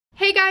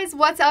guys,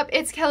 what's up?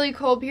 It's Kelly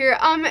Colb here.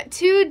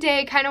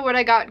 Today, kind of what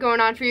I got going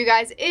on for you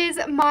guys is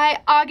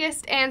my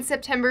August and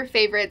September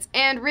favorites,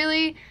 and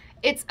really,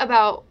 it's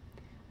about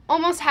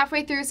almost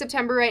halfway through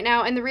September right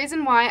now, and the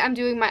reason why I'm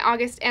doing my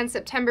August and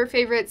September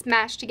favorites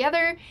mashed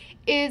together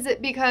is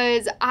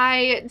because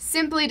I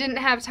simply didn't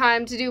have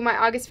time to do my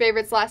August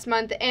favorites last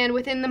month, and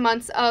within the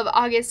months of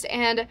August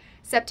and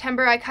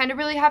September, I kind of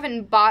really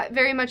haven't bought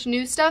very much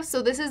new stuff,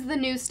 so this is the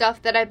new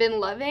stuff that I've been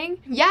loving.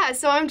 Yeah,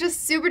 so I'm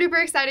just super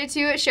duper excited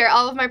to share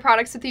all of my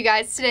products with you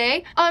guys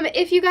today.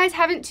 If you guys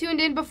haven't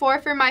tuned in before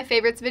for my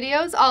favorites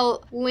videos,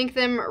 I'll link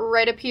them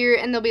right up here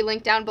and they'll be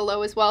linked down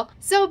below as well.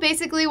 So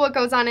basically what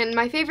goes on in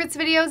my favorites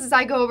videos is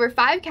I go over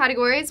 5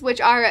 categories, which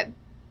are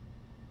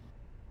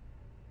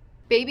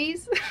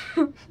babies,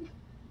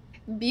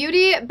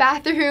 beauty,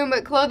 bathroom,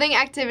 clothing,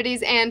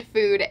 activities, and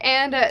food.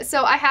 And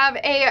so I have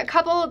a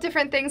couple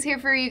different things here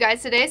for you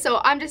guys today, so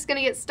I'm just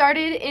gonna get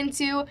started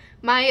into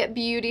my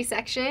beauty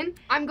section.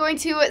 I'm going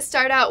to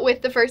start out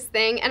with the first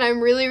thing, and I'm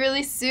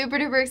really super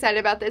duper excited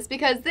about this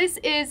because this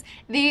is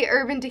the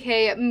Urban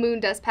Decay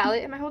Moondust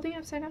Palette. Am I holding it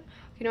upside down?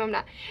 Okay, no, I'm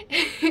not.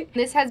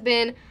 This has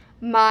been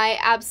my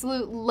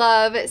absolute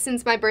love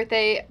since my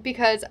birthday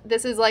because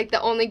this is like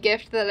the only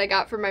gift that I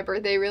got for my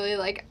birthday, really,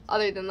 like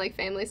other than like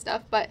family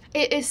stuff. But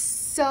it is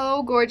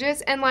so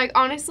gorgeous, and like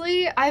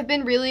honestly I've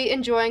been really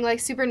enjoying like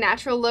super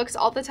natural looks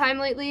all the time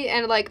lately,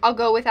 and like I'll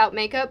go without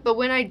makeup, but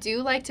when I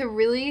do like to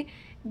really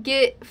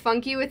get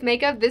funky with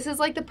makeup, this is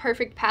like the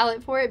perfect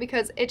palette for it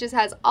because it just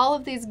has all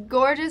of these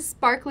gorgeous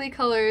sparkly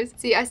colors.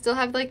 See, I still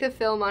have like the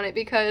film on it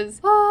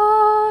because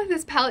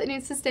this palette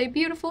needs to stay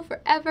beautiful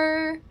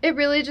forever. It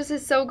really just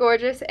is so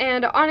gorgeous,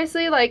 and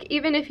honestly, like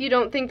even if you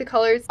don't think the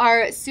colors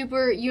are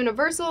super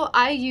universal,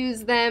 I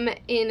use them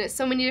in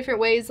so many different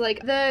ways.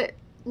 Like the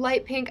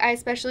light pink I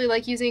especially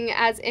like using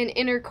as an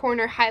inner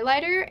corner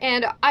highlighter,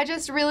 and I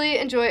just really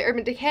enjoy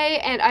Urban Decay,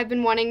 and I've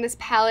been wanting this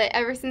palette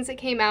ever since it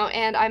came out,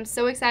 and I'm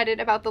so excited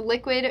about the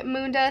liquid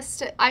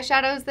Moondust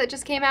eyeshadows that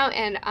just came out,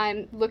 and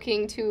I'm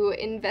looking to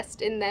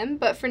invest in them.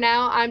 But for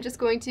now, I'm just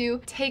going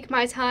to take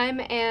my time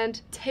and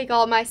take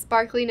all my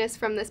sparkliness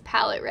from this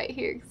palette right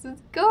here because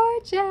it's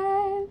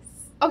gorgeous.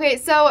 Okay,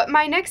 so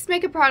my next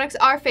makeup products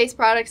are face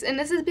products, and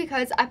this is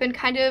because I've been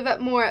kind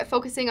of more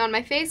focusing on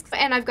my face,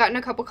 and I've gotten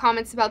a couple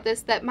comments about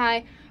this, that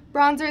my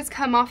bronzers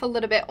come off a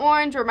little bit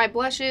orange, or my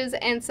blushes,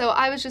 and so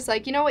I was just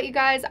like, you know what, you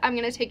guys, I'm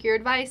gonna take your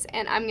advice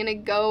and I'm gonna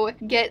go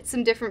get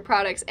some different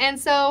products. And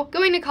so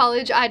going to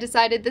college, I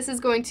decided this is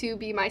going to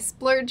be my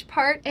splurge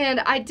part, and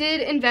I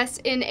did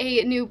invest in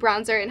a new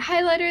bronzer and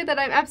highlighter that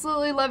I'm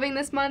absolutely loving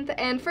this month.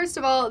 And first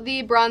of all,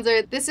 the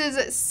bronzer, this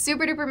is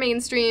super duper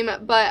mainstream,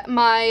 but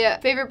my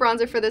favorite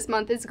bronzer for this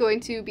month is going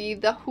to be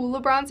the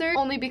Hoola bronzer,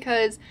 only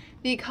because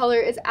the color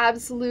is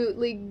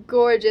absolutely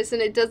gorgeous,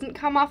 and it doesn't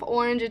come off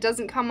orange, it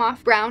doesn't come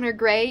off brown or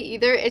gray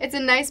either. It's a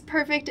nice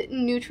perfect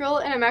neutral,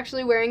 and I'm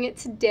actually wearing it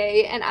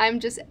today, and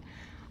I'm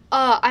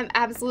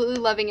absolutely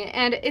loving it.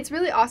 And it's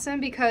really awesome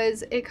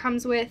because it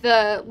comes with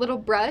the little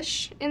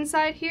brush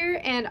inside here,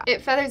 and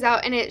it feathers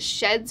out and it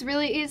sheds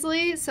really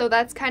easily, so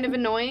that's kind of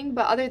annoying,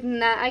 but other than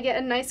that I get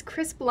a nice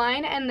crisp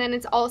line, and then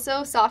it's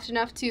also soft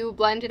enough to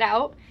blend it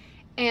out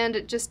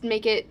and just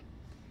make it.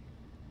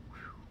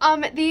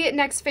 The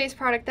next face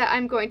product that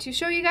I'm going to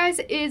show you guys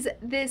is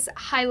this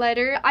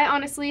highlighter. I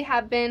honestly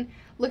have been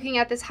looking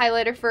at this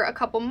highlighter for a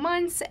couple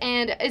months,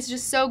 and it's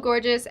just so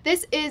gorgeous.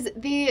 This is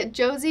the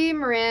Josie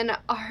Maran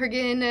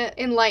Argan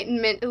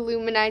Enlightenment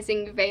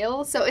Illuminizing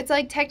Veil. So it's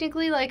like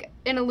technically like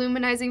an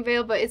illuminizing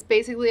veil, but it's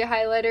basically a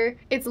highlighter.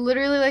 It's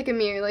literally like a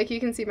mirror, like you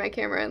can see my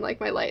camera and like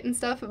my light and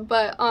stuff,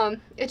 but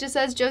it just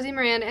says Josie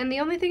Maran, and the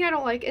only thing I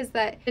don't like is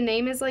that the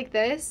name is like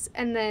this,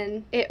 and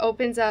then it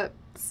opens up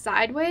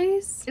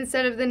sideways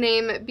instead of the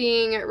name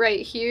being right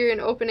here and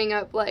opening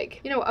up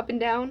like, you know, up and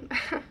down.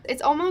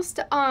 It's almost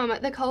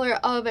the color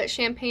of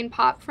Champagne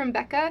Pop from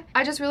Becca.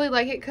 I just really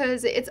like it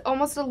because it's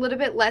almost a little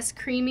bit less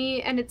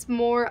creamy, and it's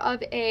more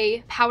of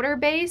a powder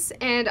base,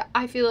 and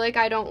I feel like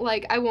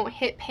I won't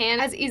hit pan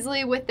as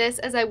easily with this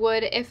as I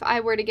would if I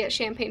were to get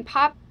Champagne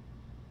Pop.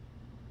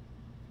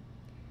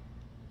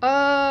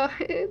 Oh,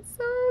 it's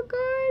so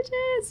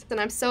gorgeous.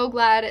 And I'm so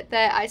glad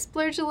that I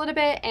splurged a little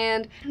bit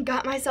and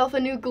got myself a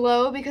new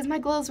glow because my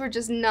glows were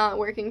just not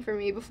working for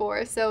me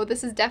before. So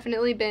this has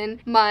definitely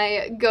been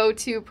my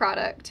go-to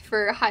product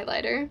for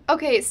highlighter.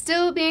 Okay,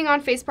 still being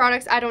on face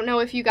products, I don't know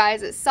if you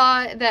guys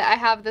saw that I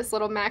have this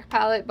little MAC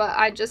palette, but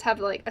I just have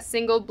like a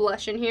single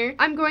blush in here.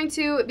 I'm going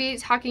to be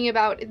talking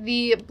about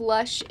the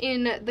blush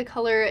in the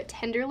color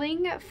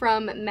Tenderling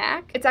from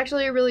MAC. It's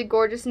actually a really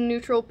gorgeous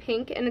neutral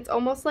pink, and it's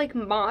almost like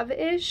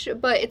mauve-ish,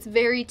 but it's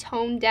very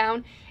toned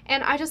down,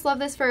 and I just love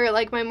this for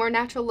like my more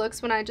natural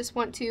looks when I just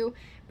want to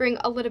bring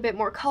a little bit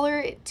more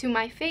color to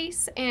my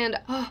face, and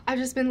I've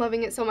just been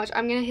loving it so much.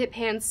 I'm gonna hit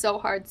pan so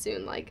hard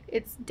soon, like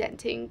it's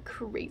denting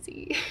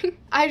crazy.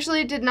 I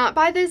actually did not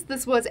buy this.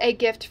 This was a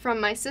gift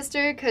from my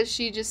sister because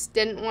she just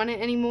didn't want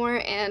it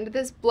anymore, and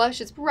this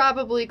blush is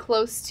probably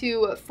close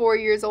to 4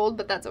 years old,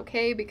 but that's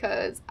okay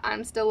because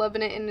I'm still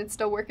loving it and it's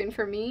still working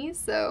for me.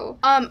 So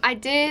I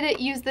did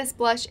use this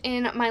blush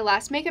in my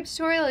last makeup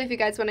tutorial. If you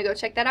guys want to go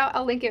check that out,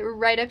 I'll link it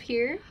right up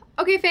here.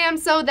 Okay fam,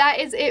 so that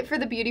is it for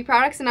the beauty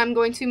products, and I'm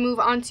going to move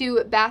on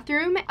to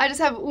bathroom. I just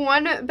have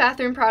one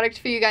bathroom product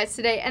for you guys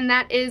today, and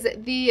that is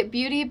the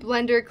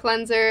BeautyBlender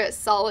Cleanser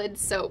Solid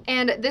Soap.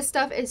 And this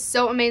stuff is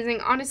so amazing.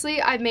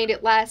 Honestly, I've made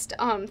it last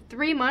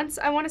 3 months,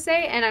 I want to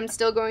say, and I'm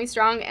still going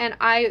strong. And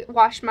I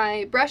wash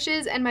my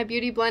brushes and my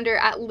Beauty Blender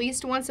at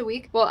least once a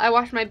week. Well, I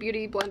wash my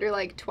Beauty Blender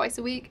like twice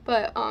a week,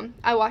 but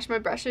I wash my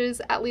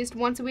brushes at least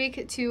once a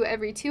week to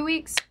every 2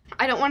 weeks.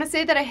 I don't want to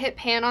say that I hit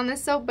pan on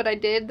this soap, but I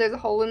did. There's a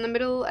hole in the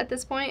middle at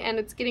this point, and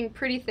it's getting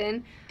pretty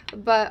thin.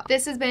 But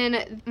this has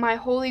been my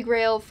holy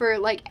grail for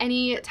like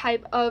any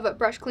type of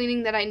brush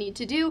cleaning that I need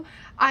to do.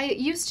 I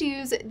used to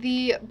use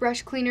the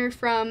brush cleaner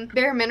from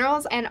Bare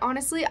Minerals, and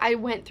honestly I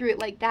went through it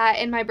like that,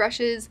 and my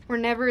brushes were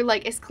never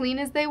like as clean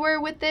as they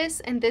were with this,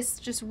 and this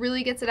just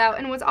really gets it out.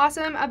 And what's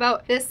awesome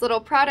about this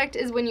little product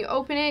is when you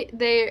open it,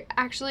 they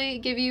actually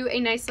give you a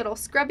nice little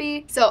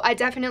scrubby. So I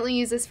definitely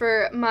use this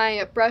for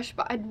my brush,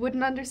 but I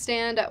wouldn't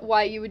understand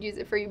why you would use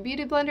it for your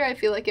Beauty Blender. I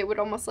feel like it would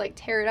almost like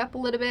tear it up a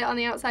little bit on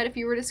the outside if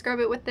you were to scrub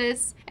it with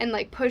this and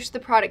like push the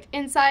product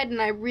inside,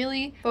 and I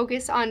really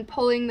focus on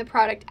pulling the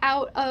product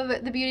out of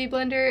the Beauty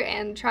Blender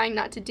and trying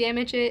not to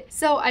damage it.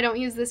 So I don't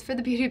use this for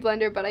the Beauty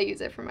Blender, but I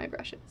use it for my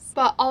brushes.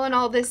 But all in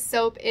all, this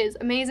soap is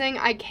amazing.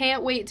 I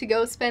can't wait to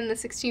go spend the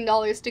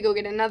 $16 to go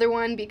get another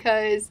one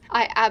because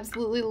I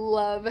absolutely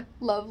love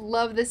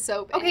this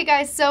soap. Okay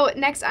guys, so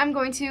next I'm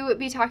going to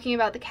be talking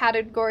about the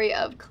category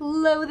of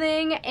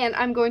clothing, and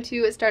I'm going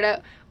to start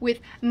out with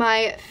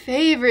my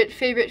favorite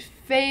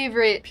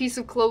piece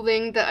of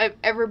clothing that I've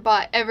ever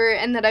bought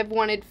and that I've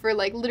wanted for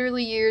like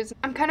literally years.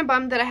 I'm kind of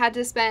bummed that I had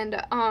to spend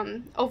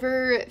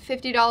over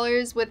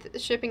 $50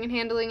 with shipping and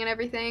handling and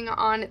everything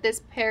on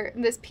this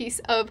piece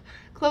of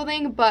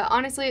clothing, but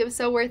honestly it was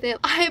so worth it.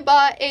 I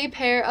bought a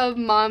pair of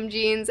mom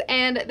jeans,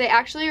 and they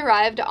actually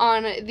arrived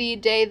on the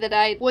day that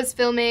I was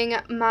filming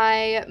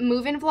my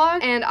move-in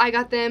vlog, and I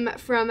got them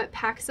from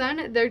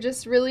Pacsun. They're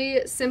just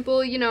really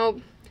simple, you know,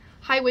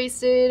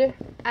 high-waisted.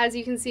 As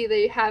you can see,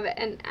 they have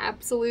an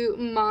absolute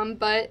mom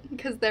butt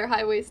because they're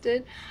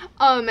high-waisted.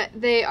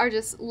 They are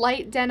just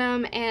light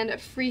denim and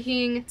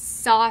freaking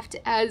soft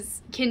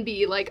as can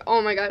be. Like,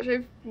 oh my gosh, I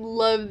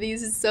love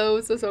these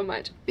so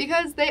much.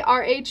 Because they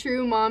are a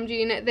true mom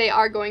jean, they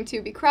are going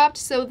to be cropped,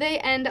 so they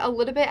end a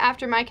little bit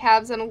after my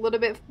calves and a little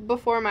bit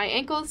before my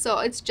ankles, so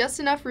it's just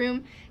enough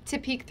room to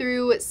peek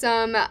through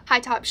some high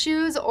top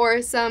shoes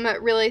or some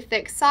really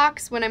thick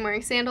socks when I'm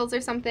wearing sandals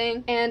or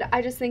something. And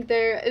I just think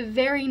they're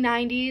very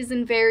 90s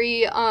and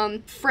very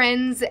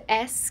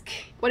Friends-esque.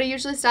 What I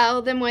usually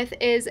style them with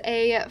is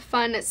a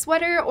fun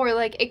sweater or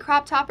like a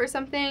crop top or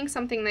something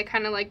that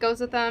kind of like goes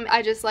with them.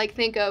 I just like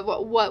think of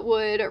what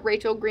would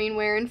Rachel Green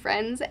wear in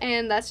Friends,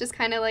 and that's just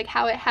kind of like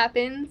how it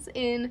happens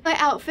in my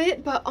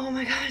outfit. But oh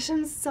my gosh,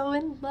 I'm so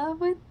in love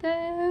with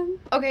them.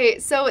 Okay,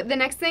 so the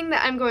next thing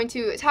that I'm going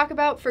to talk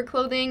about for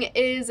clothing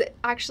is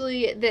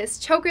actually this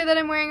choker that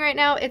I'm wearing right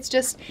now. It's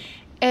just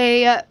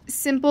a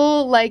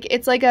simple, like,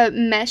 it's like a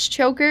mesh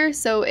choker,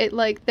 so it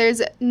like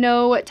there's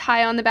no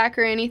tie on the back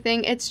or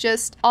anything. It's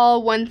just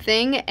all one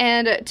thing,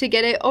 and to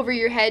get it over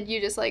your head you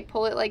just like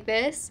pull it like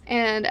this,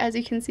 and as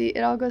you can see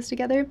it all goes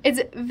together. It's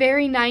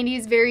very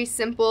 90s, very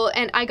simple,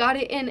 and I got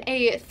it in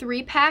a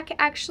 3-pack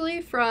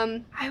actually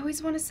from, I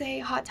always want to say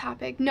Hot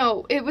Topic,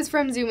 no, it was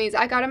from Zumiez.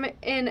 I got them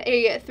in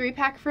a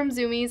 3-pack from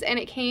Zumiez, and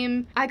it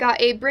came, I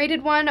got a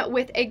braided one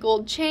with a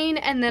gold chain,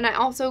 and then I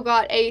also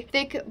got a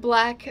thick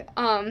black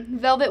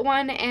velvet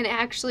one, and it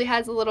actually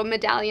has a little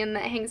medallion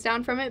that hangs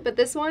down from it. But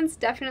this one's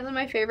definitely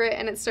my favorite,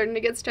 and it's starting to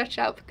get stretched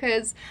out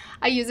because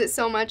I use it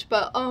so much.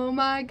 But oh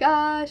my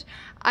gosh,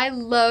 I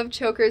love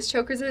chokers.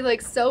 Chokers are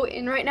like so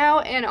in right now,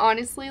 and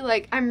honestly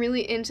like I'm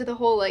really into the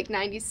whole like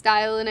 90s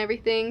style and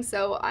everything,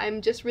 so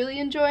I'm just really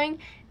enjoying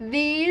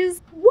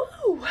these.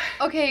 Woo!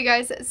 Okay you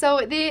guys,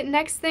 so the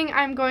next thing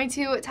I'm going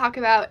to talk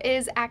about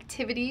is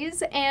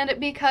activities, and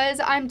because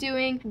I'm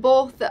doing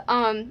both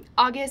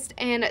August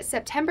and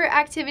September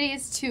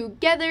activities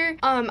together,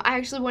 I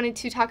actually wanted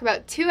to talk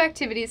about 2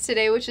 activities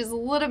today, which is a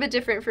little bit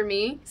different for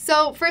me.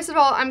 So first of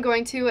all, I'm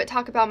going to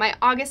talk about my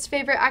August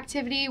favorite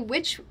activity,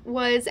 which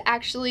was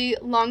actually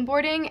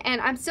longboarding,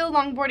 and I'm still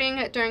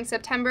longboarding during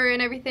September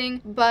and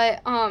everything,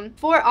 but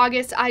for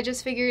August I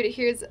just figured,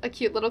 here's a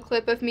cute little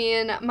clip of me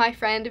and my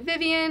friend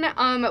Vivian.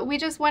 We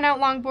just went out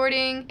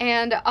longboarding,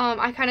 and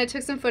I kind of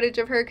took some footage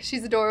of her because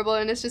she's adorable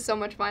and it's just so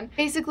much fun.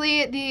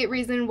 Basically, the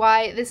reason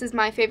why this is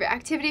my favorite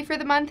activity for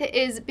the month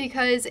is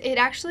because it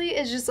actually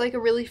is just like a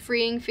really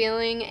freeing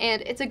feeling,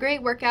 and it's a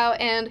great workout,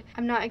 and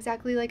I'm not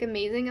exactly like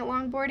amazing at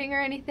longboarding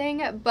or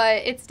anything, but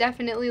it's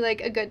definitely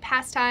like a good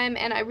pastime,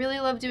 and I really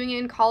love doing it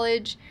in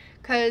college.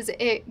 because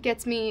it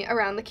gets me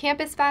around the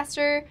campus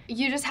faster.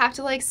 You just have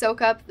to like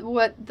soak up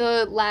what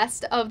the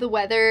last of the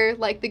weather,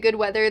 like the good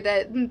weather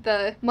that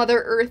the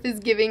Mother Earth is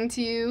giving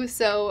to you.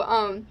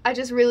 So I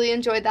just really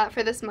enjoyed that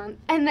for this month.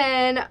 And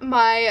then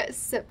my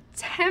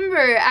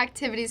September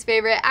activities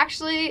favorite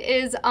actually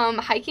is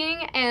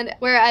hiking, and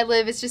where I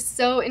live is just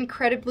so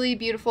incredibly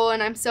beautiful,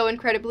 and I'm so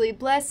incredibly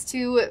blessed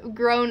to have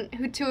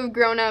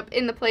grown up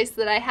in the place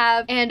that I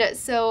have. And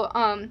so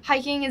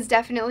hiking is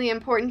definitely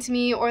important to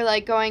me, or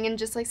like going and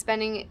just like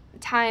spending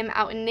time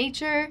out in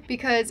nature,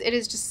 because it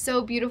is just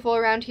so beautiful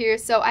around here.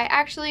 So I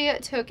actually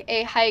took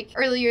a hike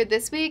earlier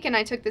this week, and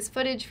I took this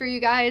footage for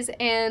you guys.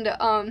 And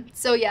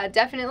so yeah,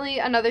 definitely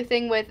another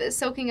thing with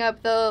soaking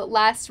up the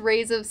last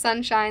rays of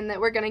sunshine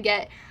that we're gonna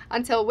get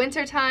until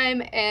winter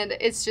time, and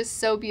it's just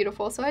so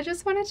beautiful. So I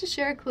just wanted to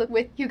share a clip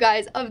with you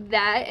guys of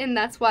that, and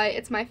that's why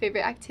it's my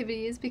favorite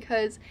activity, is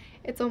because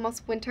it's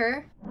almost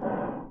winter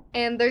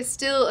and there's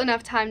still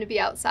enough time to be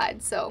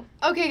outside. So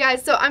okay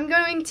guys, so I'm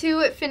going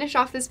to finish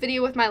off this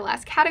video with my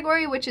last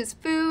category, which is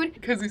food,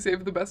 because you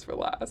saved the best for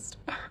last.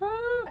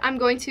 I'm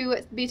going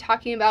to be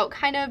talking about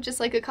kind of just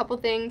like a couple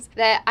things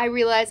that I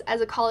realize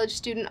as a college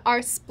student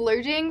are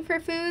splurging for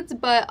foods,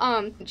 but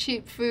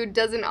cheap food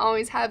doesn't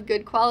always have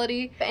good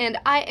quality, and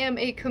I am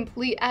a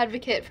complete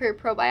advocate for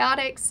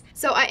probiotics.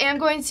 So I am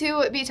going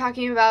to be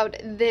talking about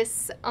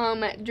this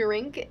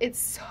drink.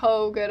 It's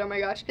so good, oh my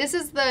gosh. This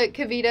is the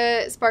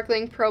Kevita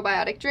sparkling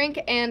probiotic drink,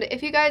 and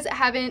if you guys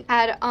haven't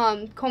had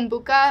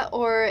kombucha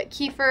or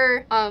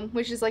kefir,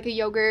 which is like a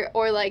yogurt,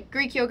 or like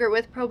Greek yogurt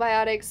with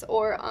probiotics,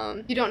 or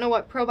you don't know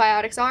what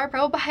probiotics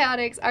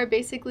are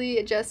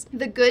basically just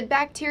the good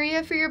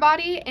bacteria for your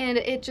body, and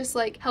it just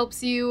like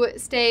helps you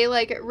stay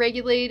like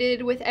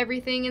regulated with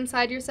everything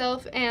inside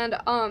yourself. And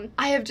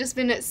I have just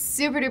been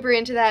super duper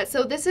into that.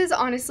 So this is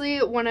honestly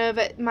one of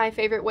my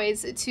favorite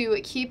ways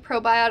to keep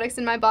probiotics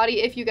in my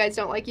body. If you guys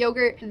don't like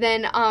yogurt,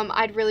 then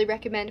I'd really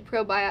recommend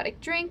probiotic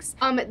drinks.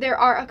 There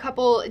are a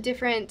couple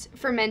different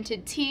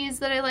fermented teas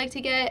that I like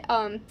to get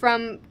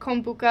from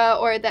kombucha,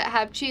 or that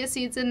have chia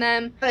seeds in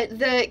them, but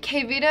the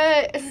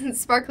Kevita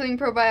sparkling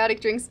probiotic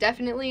drinks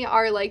definitely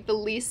are like the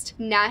least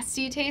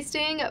nasty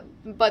tasting,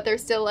 but they're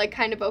still like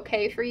kind of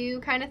okay for you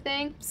kind of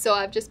thing. So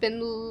I've just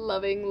been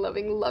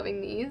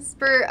loving these.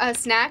 For a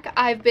snack,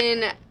 I've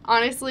been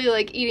honestly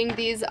like eating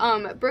these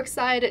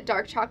Brookside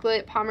dark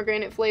chocolate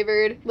pomegranate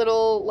flavored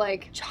little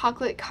like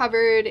chocolate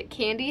covered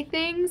candy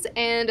things,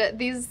 and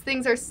these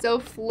things are so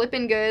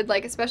flippin' good,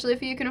 like especially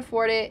if you can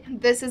afford it.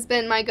 This has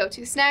been my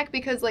go-to snack,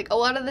 because like a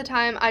lot of the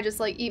time I just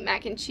like eat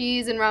mac and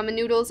cheese and ramen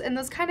noodles, and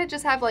those kind of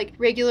just have like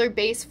regular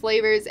base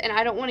flavors, and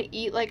I don't want to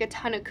eat like a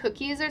ton of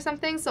cookies or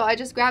something, so I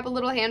just grab a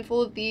little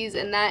handful of these,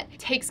 and that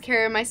takes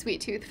care of my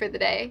sweet tooth for the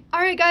day.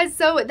 Alright guys,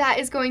 so that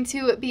is going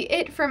to be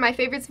it for my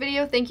favorites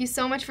video. Thank you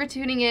so much for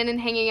tuning in and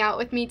hanging out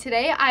with me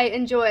today. I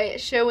enjoy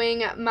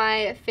showing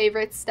my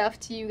favorite stuff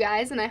to you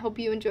guys, and I hope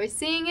you enjoy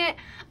seeing it.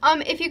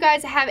 If you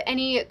guys have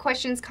any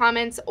questions,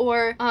 comments,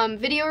 or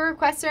video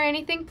requests or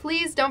anything,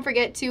 please don't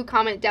forget to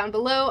comment down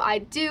below. I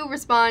do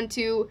respond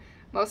to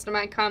most of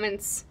my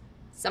comments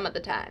some of the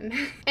time.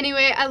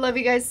 Anyway, I love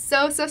you guys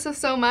so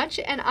much,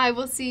 and I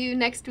will see you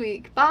next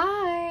week.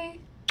 Bye!